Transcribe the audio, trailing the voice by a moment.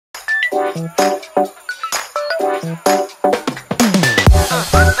That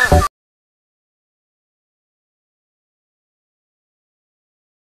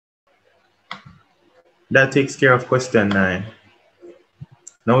takes care of question 9.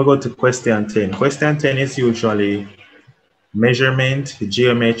 Now we go to question 10. Question 10 is usually measurement,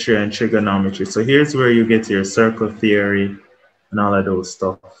 geometry, and trigonometry. So here's where you get your circle theory and all of those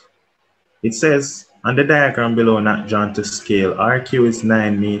stuff. It says on the diagram below, not drawn to scale, RQ is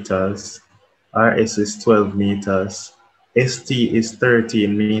 9 meters, RS is 12 meters, ST is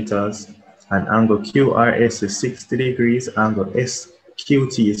 13 meters, and angle QRS is 60 degrees, angle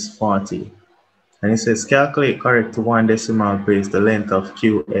SQT is 40. And it says calculate correct to 1 decimal place the length of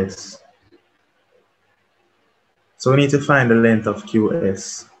QS. So we need to find the length of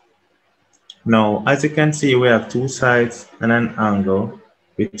QS. Now, as you can see, we have two sides and an angle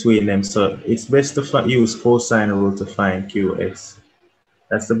between them. So it's best to use cosine rule to find QS.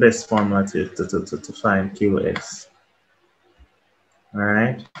 That's the best formula to find QS. All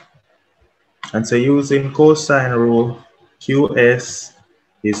right. And so using cosine rule, QS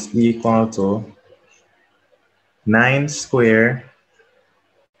is equal to 9 square.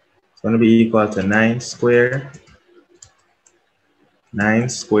 It's going to be equal to 9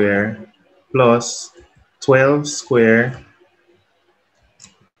 square plus 12 square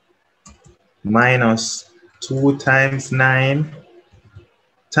minus 2 times 9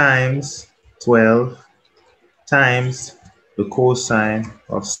 times 12 times the cosine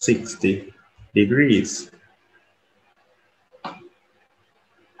of 60 degrees.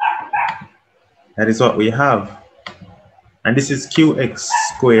 That is what we have. And this is QX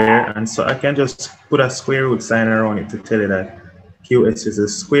square, and so I can just put a square root sign around it to tell you that QX is the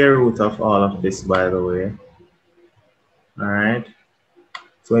square root of all of this, by the way. All right.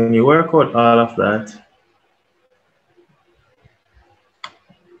 So when you work out all of that,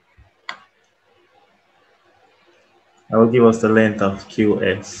 that will give us the length of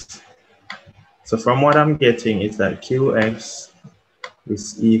QS. So from what I'm getting is that QX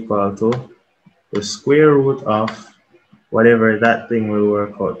is equal to the square root of whatever that thing will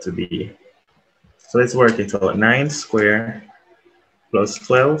work out to be. So let's work it out. 9 square plus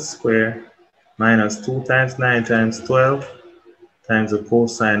 12 square minus 2 times 9 times 12 times the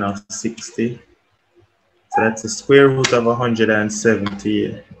cosine of 60. So that's the square root of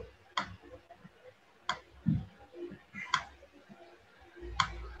 170.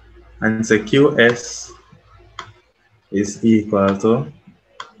 And so QS is equal to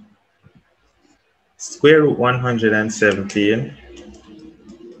square root 117.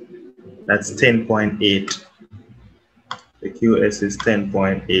 That's 10.8. The QS is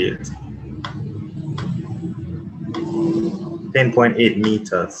 10.8. 10.8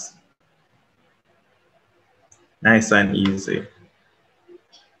 meters. Nice and easy.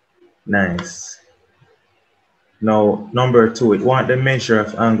 Nice. Now, number 2, it want the measure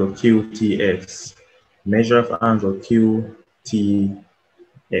of angle QTS. Measure of angle QTS.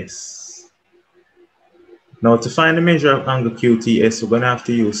 Now, to find the measure of angle QTS, we're going to have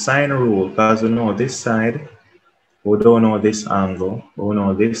to use sine rule because we know this side, we don't know this angle, we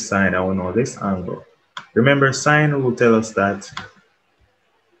know this side, and we know this angle. Remember, sine rule tells us that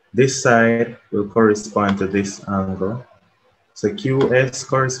this side will correspond to this angle. So QS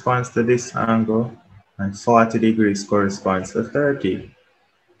corresponds to this angle, and 40 degrees corresponds to 30.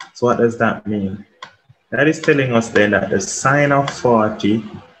 So what does that mean? That is telling us then that the sine of 40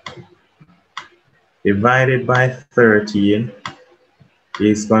 divided by 13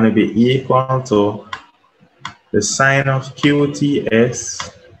 is going to be equal to the sine of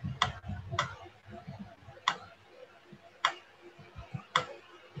QTS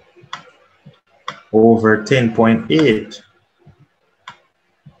over 10.8.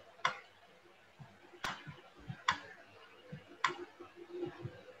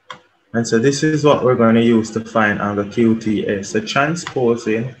 And so this is what we're going to use to find angle QTS. So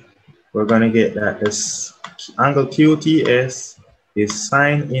transposing, we're going to get that this angle QTS is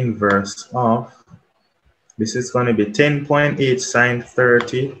sine inverse of, this is going to be 10.8 sine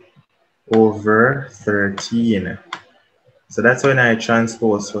 30 over 13. So that's when I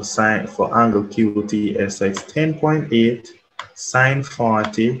transpose for angle QTS. So it's 10.8 sine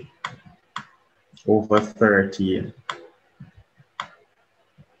 40 over 13.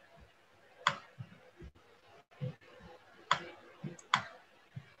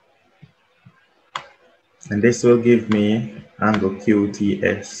 And this will give me angle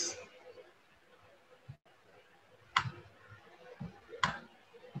QTS.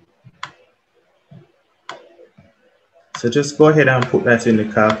 So just go ahead and put that in the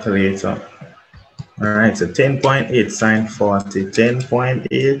calculator. All right, so 10.8 sine 40,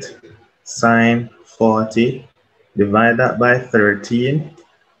 10.8 sine 40, divide that by 13,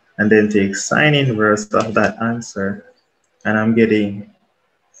 and then take sine inverse of that answer, and I'm getting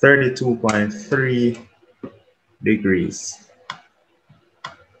 32.3 degrees.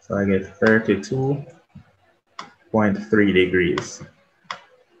 So I get 32.3 degrees.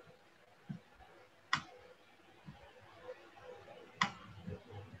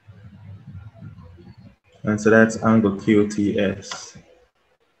 And so that's angle QTS.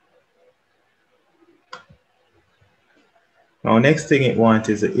 Now, next thing it wants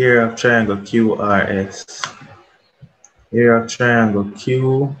is the area of triangle QRS. Area of triangle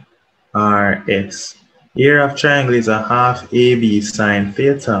QRS. Area of triangle is a half AB sine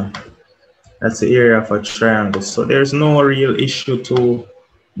theta. That's the area of a triangle. So there's no real issue to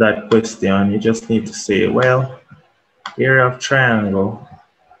that question. You just need to say, well, area of triangle,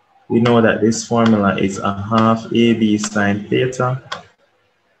 we know that this formula is a half AB sine theta.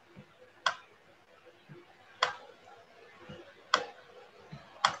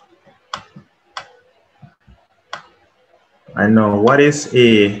 I know what is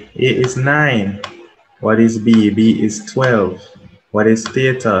A? A is 9. What is B? B is 12. What is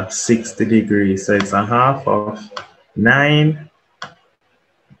theta? 60 degrees. So it's a half of 9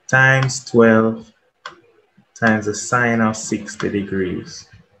 times 12 times the sine of 60 degrees.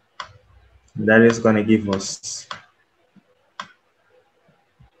 That is going to give us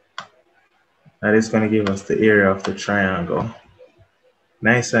the area of the triangle.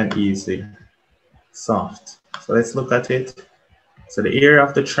 Nice and easy, soft. So let's look at it. So the area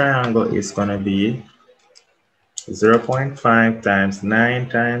of the triangle is going to be 0.5 times 9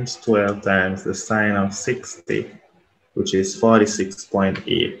 times 12 times the sine of 60, which is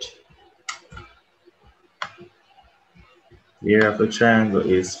 46.8. The area of the triangle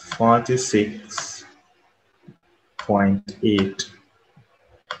is 46.8.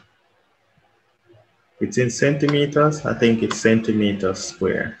 It's in centimeters. I think it's centimeters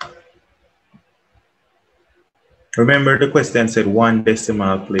square. Remember, the question said 1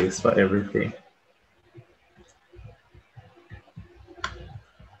 decimal place for everything.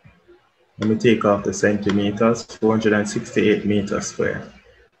 Let me take off the centimeters. 468 meters square.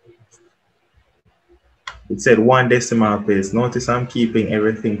 It said 1 decimal place. Notice I'm keeping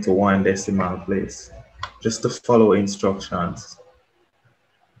everything to 1 decimal place, just to follow instructions.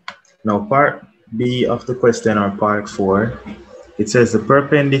 Now, part B of the question, or part 4, it says the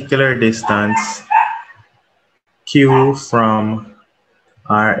perpendicular distance Q from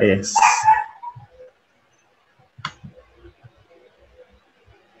RS.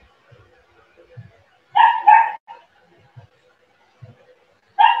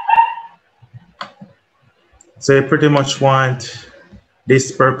 So you pretty much want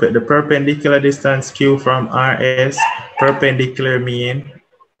this the perpendicular distance Q from RS, perpendicular mean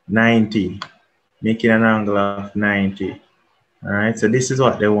 90, making an angle of 90. All right, so this is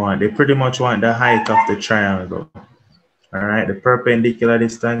what they want. They pretty much want the height of the triangle. All right, the perpendicular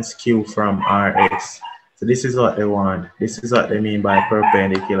distance Q from RS. So this is what they want. This is what they mean by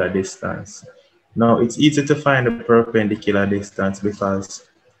perpendicular distance. Now, it's easy to find the perpendicular distance because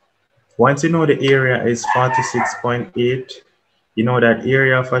once you know the area is 46.8, you know that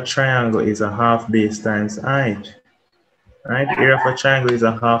area of a triangle is a half base times height. Right? Area of a triangle is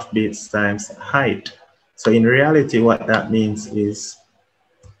a half base times height. So in reality, what that means is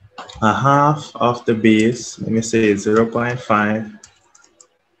a half of the base, let me say 0.5.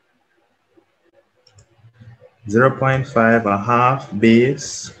 0.5, a half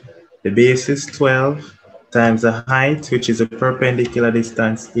base. The base is 12 times the height, which is a perpendicular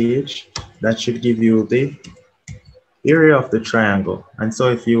distance h. That should give you the area of the triangle. And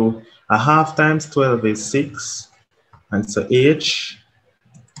so if you, a half times 12 is 6. And so h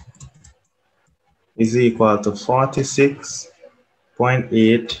is equal to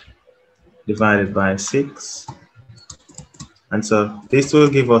 46.8 divided by 6. And so this will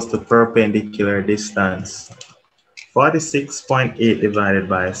give us the perpendicular distance. 46.8 divided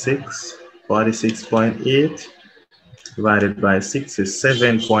by 6. 46.8 divided by 6 is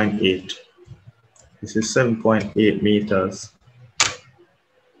 7.8. This is 7.8 meters.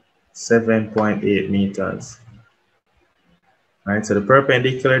 7.8 meters. All right, so the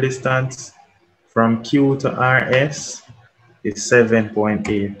perpendicular distance from Q to RS is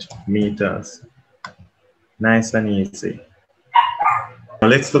 7.8 meters. Nice and easy. Now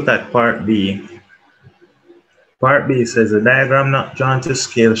let's look at part B. Part B says the diagram not drawn to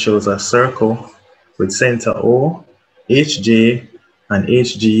scale shows a circle with center O, HJ, and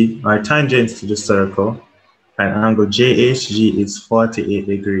HG are tangents to the circle, and angle JHG is 48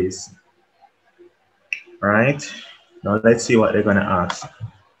 degrees. All right, now let's see what they're going to ask.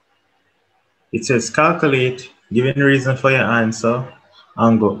 It says calculate, given reason for your answer,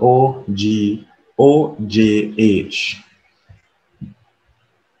 angle OJH.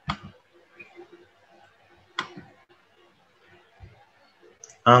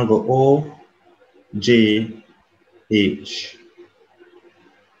 Angle OJH.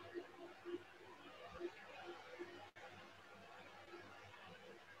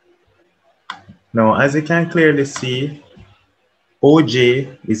 Now, as you can clearly see,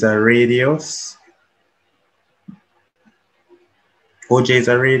 OJ is a radius. OJ is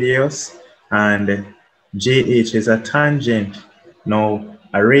a radius and JH is a tangent. Now,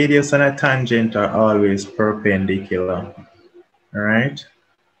 a radius and a tangent are always perpendicular. All right?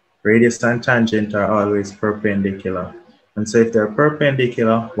 Radius and tangent are always perpendicular. And so if they're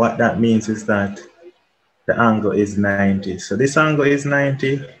perpendicular, what that means is that the angle is 90. So this angle is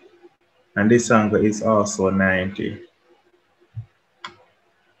 90, and this angle is also 90.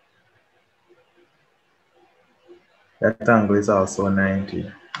 That angle is also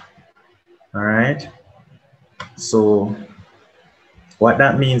 90. All right? So what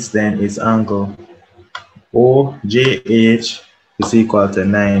that means then is angle OJH is equal to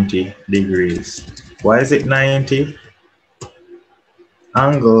 90 degrees. Why is it 90?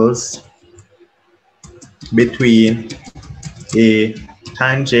 Angles between a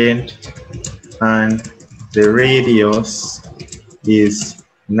tangent and the radius is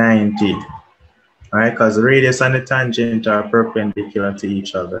 90. All right, because the radius and the tangent are perpendicular to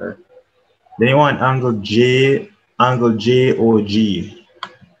each other. Then you want angle JOG.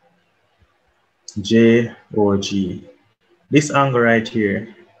 JOG. This angle right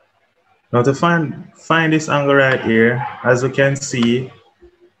here. Now to find this angle right here, as we can see,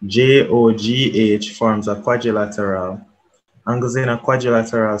 JOGH forms a quadrilateral. Angles in a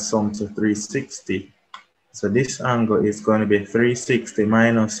quadrilateral sum to 360. So this angle is going to be 360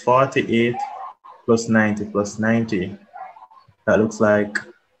 minus 48 plus 90 plus 90. That looks like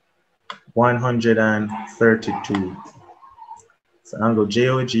 132. So angle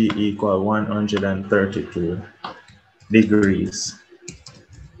JOG equal 132 degrees.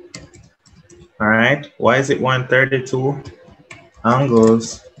 All right, why is it 132?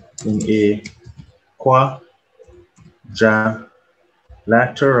 Angles in a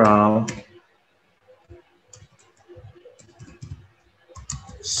quadrilateral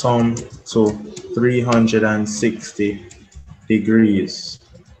sum to 360 degrees.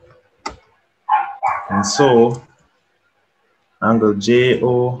 And so angle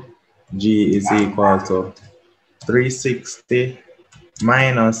JOG is equal to 360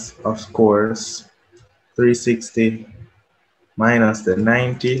 minus, of course, 360 minus the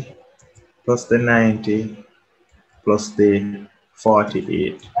 90 plus the 90 plus the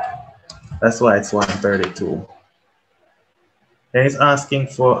 48. That's why it's 132. Then it's asking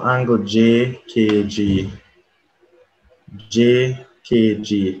for angle JKG.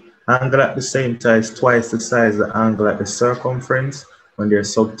 JKG. Angle at the same time is twice the size of the angle at the circumference when they're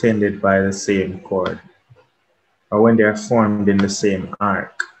subtended by the same chord, or when they're formed in the same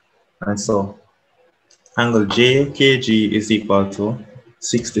arc. And so angle JKG is equal to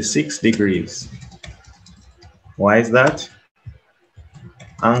 66 degrees. Why is that?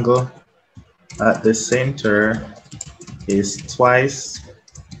 Angle at the center is twice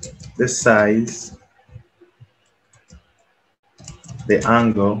the size the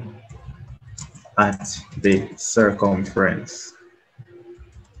angle at the circumference.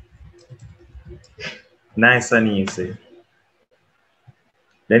 Nice and easy.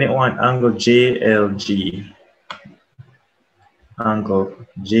 Then it want angle JLG. Angle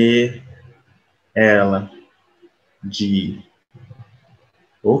JLG.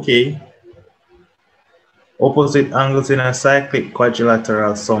 Okay. Opposite angles in a cyclic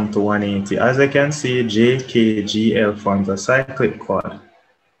quadrilateral sum to 180. As I can see, JKGL forms a cyclic quad.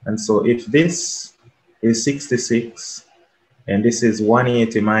 And so if this is 66, and this is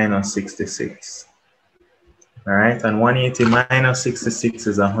 180 minus 66. All right, and 180 minus 66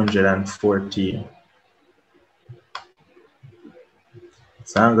 is 114.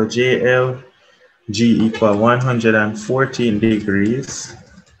 So angle JLG equal 114 degrees.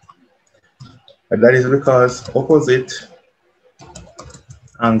 And that is because opposite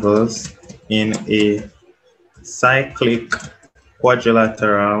angles in a cyclic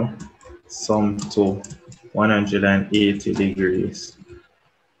quadrilateral sum to 180 degrees.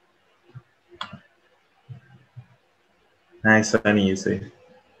 Nice and easy.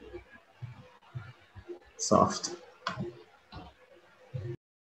 Soft.